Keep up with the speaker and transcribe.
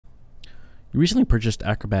You recently purchased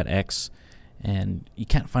Acrobat X, and you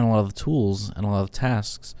can't find a lot of the tools and a lot of the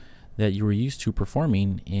tasks that you were used to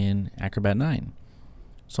performing in Acrobat 9.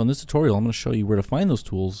 So in this tutorial, I'm going to show you where to find those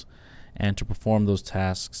tools and to perform those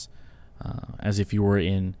tasks as if you were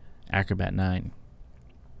in Acrobat 9.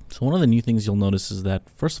 So one of the new things you'll notice is that,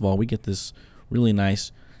 first of all, we get this really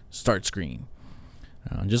nice start screen.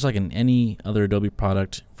 Just like in any other Adobe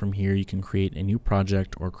product, from here you can create a new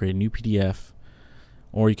project or create a new PDF,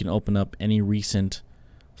 or you can open up any recent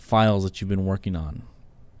files that you've been working on.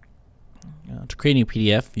 To create a new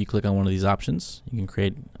PDF, you click on one of these options. You can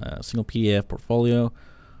create a single PDF portfolio,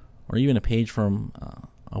 or even a page from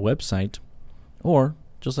a website, or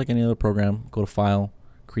just like any other program, go to File,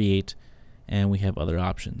 Create, and we have other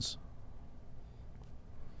options.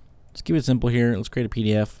 Let's keep it simple here. Let's create a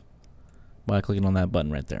PDF by clicking on that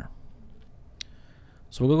button right there.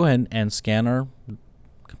 So we'll go ahead and scan our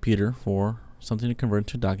computer for something to convert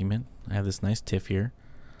to a document. I have this nice TIFF here.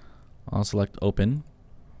 I'll select Open.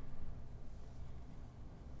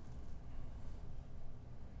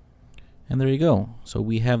 And there you go. So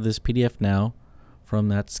we have this PDF now from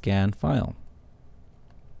that scanned file.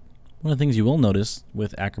 One of the things you will notice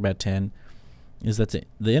with Acrobat 10 is that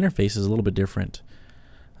the interface is a little bit different.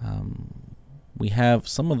 We have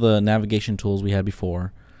some of the navigation tools we had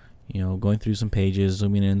before, going through some pages,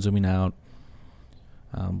 zooming in, zooming out.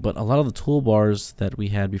 But a lot of the toolbars that we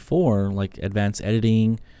had before, like advanced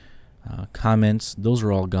editing, comments, those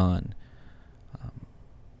are all gone.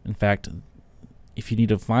 In fact, if you need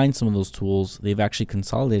to find some of those tools, they've actually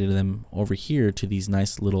consolidated them over here to these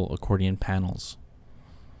nice little accordion panels.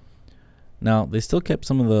 Now, they still kept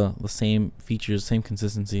some of the same features, same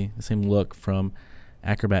consistency, the same look from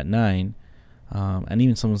Acrobat 9, and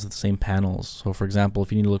even some of the same panels. So for example,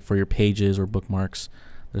 if you need to look for your pages or bookmarks,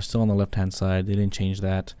 they're still on the left hand side. They didn't change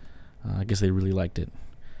that. I guess they really liked it.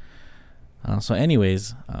 So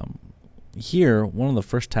anyways, here one of the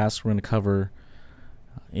first tasks we're going to cover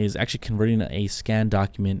is actually converting a scanned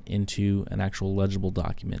document into an actual legible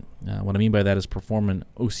document. What I mean by that is perform an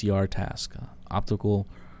OCR task, optical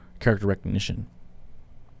character recognition.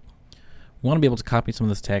 We want to be able to copy some of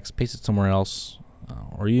this text, paste it somewhere else,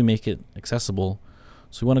 or you make it accessible.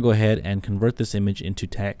 So we want to go ahead and convert this image into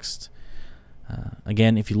text.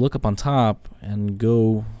 Again, if you look up on top and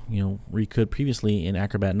go, where you could previously in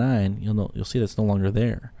Acrobat 9, you'll see that's no longer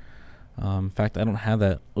there. In fact, I don't have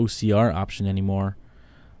that OCR option anymore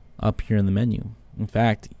up here in the menu. In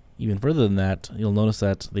fact, even further than that, you'll notice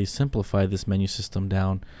that they simplified this menu system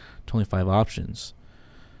down to only 5 options.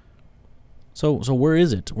 So where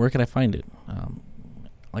is it? Where can I find it?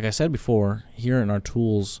 Like I said before, here in our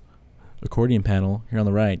tools accordion panel here on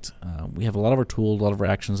the right, we have a lot of our tools, a lot of our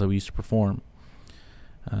actions that we used to perform.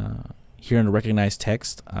 Here in the recognize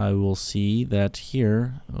text, I will see that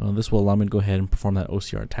here, this will allow me to go ahead and perform that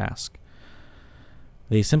OCR task.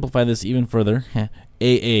 They simplify this even further.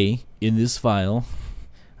 AA in this file.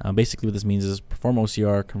 Basically what this means is perform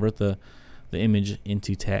OCR, convert the image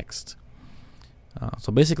into text.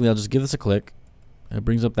 So basically I'll just give this a click. It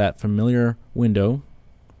brings up that familiar window.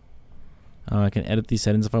 I can edit these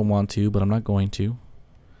settings if I want to, but I'm not going to. I'm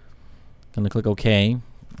going to click OK,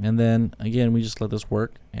 and then again we just let this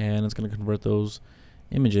work, and it's going to convert those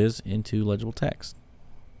images into legible text.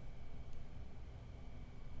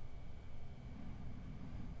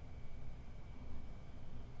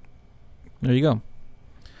 There you go.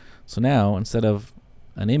 So now instead of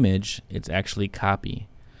an image, it's actually copy.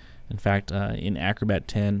 In fact, in Acrobat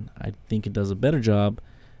 10, I think it does a better job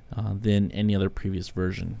than any other previous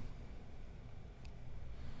version.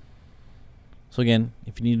 So again,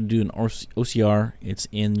 if you need to do an OCR, it's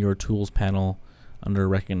in your Tools panel under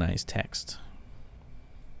Recognize Text.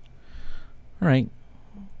 Alright,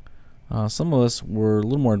 some of us were a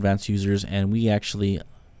little more advanced users, and we actually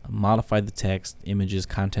modified the text, images,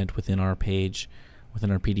 content within our page,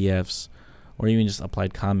 within our PDFs, or even just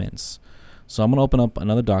applied comments. So I'm going to open up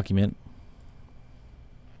another document.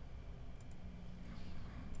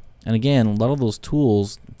 And again, a lot of those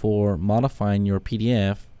tools for modifying your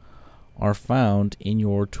PDF are found in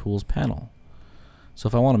your Tools panel. So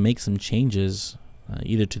if I want to make some changes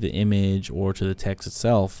either to the image or to the text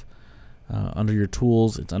itself, under your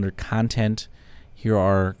Tools, it's under Content. Here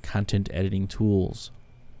are Content Editing Tools.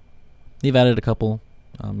 They've added a couple.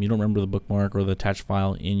 You don't remember the bookmark or the attached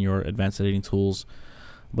file in your Advanced Editing Tools,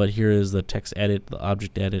 but here is the text edit, the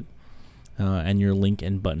object edit, and your link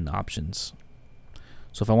and button options.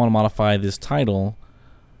 So if I want to modify this title,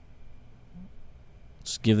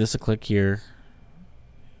 just give this a click here,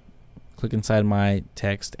 click inside my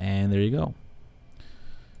text, and there you go.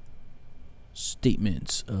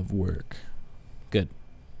 Statements of work. Good.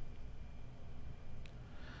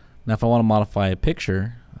 Now if I want to modify a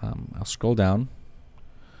picture, I'll scroll down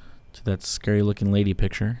to that scary looking lady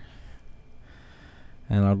picture,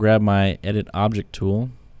 and I'll grab my edit object tool,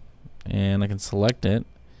 and I can select it,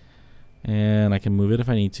 and I can move it if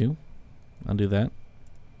I need to. I'll do that.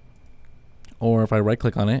 Or if I right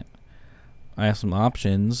click on it, I have some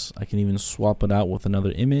options. I can even swap it out with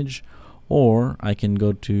another image, or I can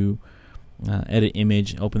go to edit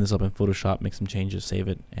image, open this up in Photoshop, make some changes, save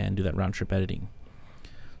it, and do that round trip editing.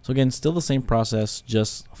 So again, still the same process,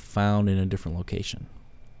 just found in a different location.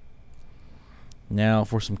 Now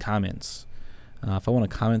for some comments. If I want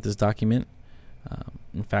to comment this document,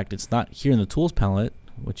 in fact it's not here in the tools palette,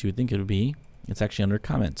 which you would think it would be. It's actually under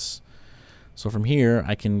comments. So from here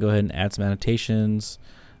I can go ahead and add some annotations,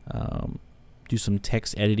 do some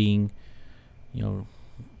text editing,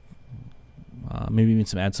 maybe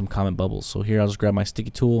even add some comment bubbles. So here I'll just grab my sticky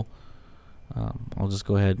tool. I'll just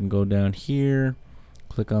go ahead and go down here,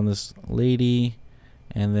 click on this lady,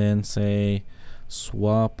 and then say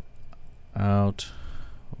swap out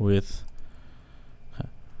with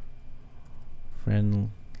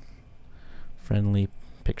friendly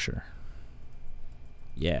picture.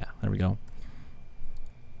 Yeah, there we go.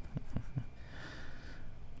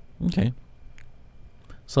 Okay.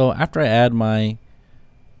 So after I add my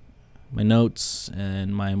notes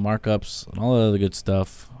and my markups and all the other good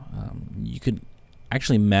stuff, you could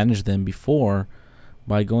actually manage them before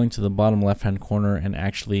by going to the bottom left hand corner and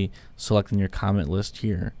actually selecting your comment list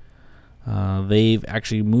here. They've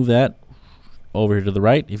actually moved that over here to the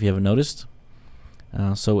right, if you haven't noticed.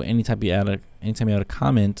 So anytime you add a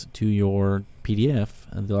comment to your PDF,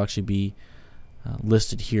 they'll actually be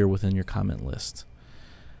listed here within your comment list.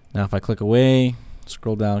 Now if I click away,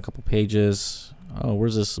 scroll down a couple pages, oh,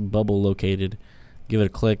 where's this bubble located? Give it a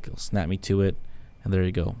click, it'll snap me to it, and there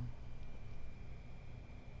you go.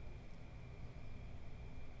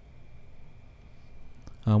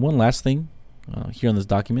 One last thing here on this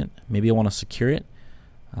document, maybe I want to secure it,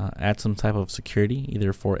 add some type of security,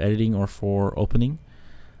 either for editing or for opening.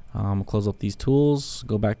 I'll close up these tools,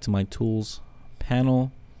 go back to my tools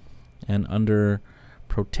panel, and under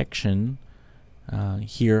protection,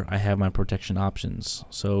 here I have my protection options.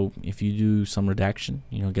 So if you do some redaction,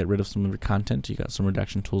 get rid of some of your content, you got some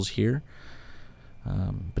redaction tools here.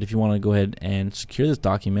 But if you want to go ahead and secure this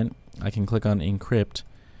document, I can click on Encrypt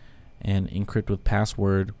and encrypt with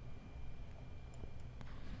password,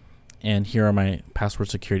 and here are my password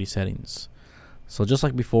security settings. So just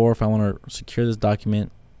like before, if I want to secure this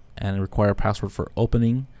document and require a password for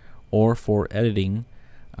opening or for editing,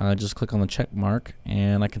 just click on the check mark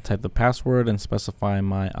and I can type the password and specify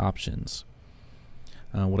my options.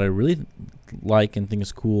 What I really like and think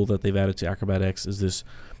is cool that they've added to Acrobat X is this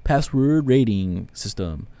password rating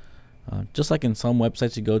system. Just like in some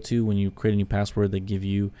websites you go to, when you create a new password, they give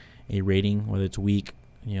you a rating, whether it's weak,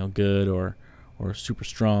 good, or super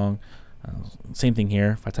strong. Same thing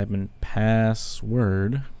here. If I type in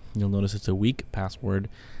password, you'll notice it's a weak password,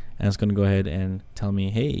 and it's going to go ahead and tell me,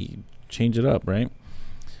 hey, change it up, right?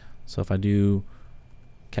 So if I do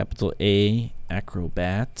capital A,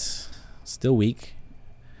 Acrobat, still weak.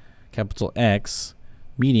 Capital X,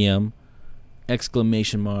 medium,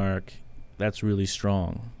 exclamation mark, that's really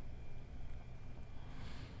strong.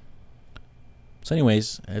 So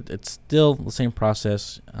anyways, it's still the same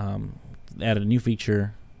process. Added a new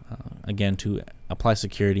feature, again, to apply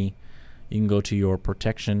security. You can go to your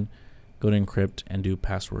protection, go to encrypt, and do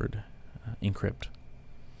password encrypt.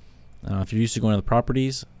 If you're used to going to the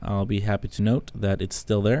properties, I'll be happy to note that it's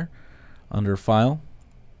still there. Under file,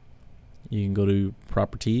 you can go to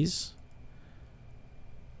properties,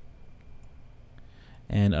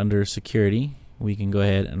 and under security, we can go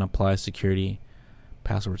ahead and apply security,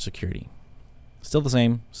 password security. Still the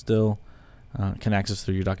same, still can access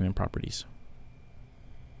through your document properties.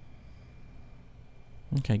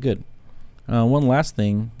 Okay, good. One last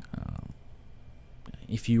thing,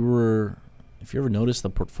 if you ever noticed the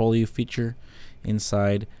portfolio feature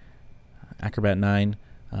inside Acrobat 9,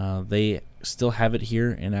 they still have it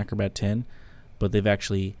here in Acrobat 10, but they've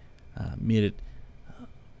actually made it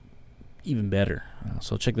even better.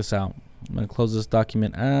 So check this out. I'm going to close this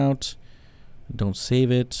document out. Don't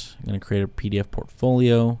save it. I'm going to create a PDF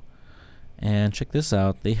portfolio, and check this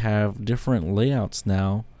out. They have different layouts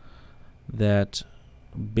now that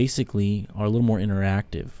basically are a little more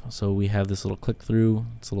interactive. So we have this little click through,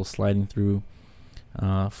 it's a little sliding through,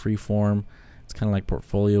 free form. It's kind of like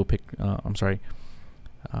portfolio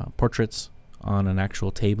portraits on an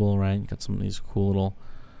actual table, right? You got some of these cool little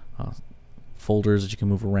folders that you can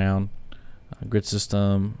move around. Grid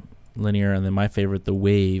system, linear, and then my favorite, the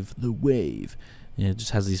wave. The wave It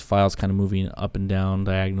just has these files kind of moving up and down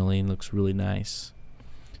diagonally and looks really nice.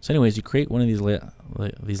 So anyways, you create one of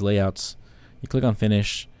these layouts, you click on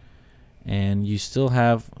finish, and you still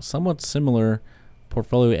have somewhat similar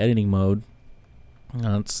portfolio editing mode.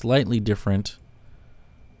 It's slightly different,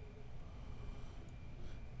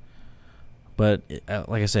 but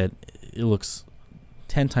like I said, it looks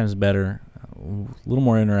 10 times better, a little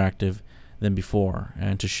more interactive than before.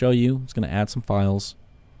 And to show you, it's going to add some files.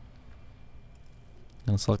 I'm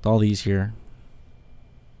going to select all these here.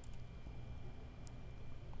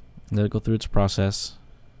 Let it go through its process.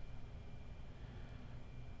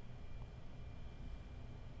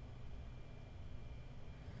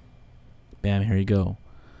 Bam, here you go.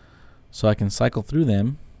 So I can cycle through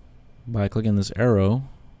them by clicking this arrow.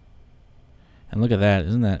 And look at that,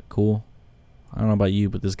 isn't that cool? I don't know about you,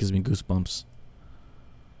 but this gives me goosebumps.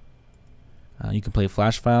 You can play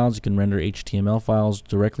flash files, you can render HTML files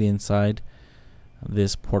directly inside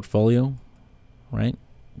this portfolio, right?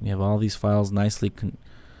 You have all these files nicely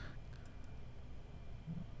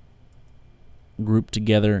grouped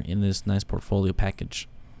together in this nice portfolio package.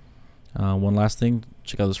 One last thing,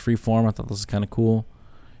 check out this freeform. I thought this was kind of cool.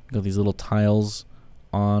 You got these little tiles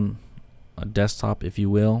on a desktop, if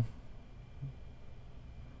you will.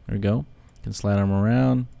 There we go. You can slide them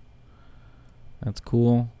around. That's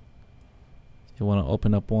cool. If you want to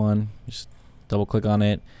open up one, just double click on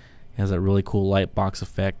it. It has that really cool light box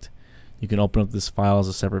effect. You can open up this file as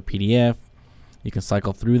a separate PDF. You can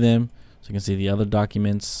cycle through them so you can see the other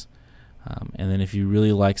documents. And then if you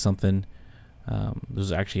really like something,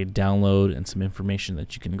 there's actually a download and some information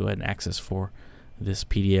that you can go ahead and access for this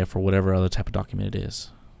PDF or whatever other type of document it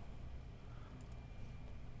is.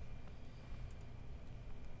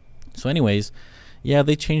 So anyways, yeah,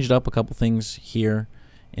 they changed up a couple things here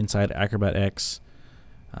inside Acrobat X.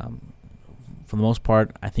 For the most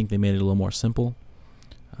part, I think they made it a little more simple.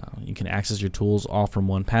 You can access your tools all from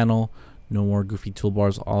one panel. No more goofy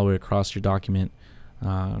toolbars all the way across your document,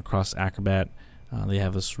 across Acrobat. They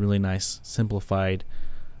have this really nice simplified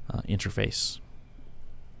interface.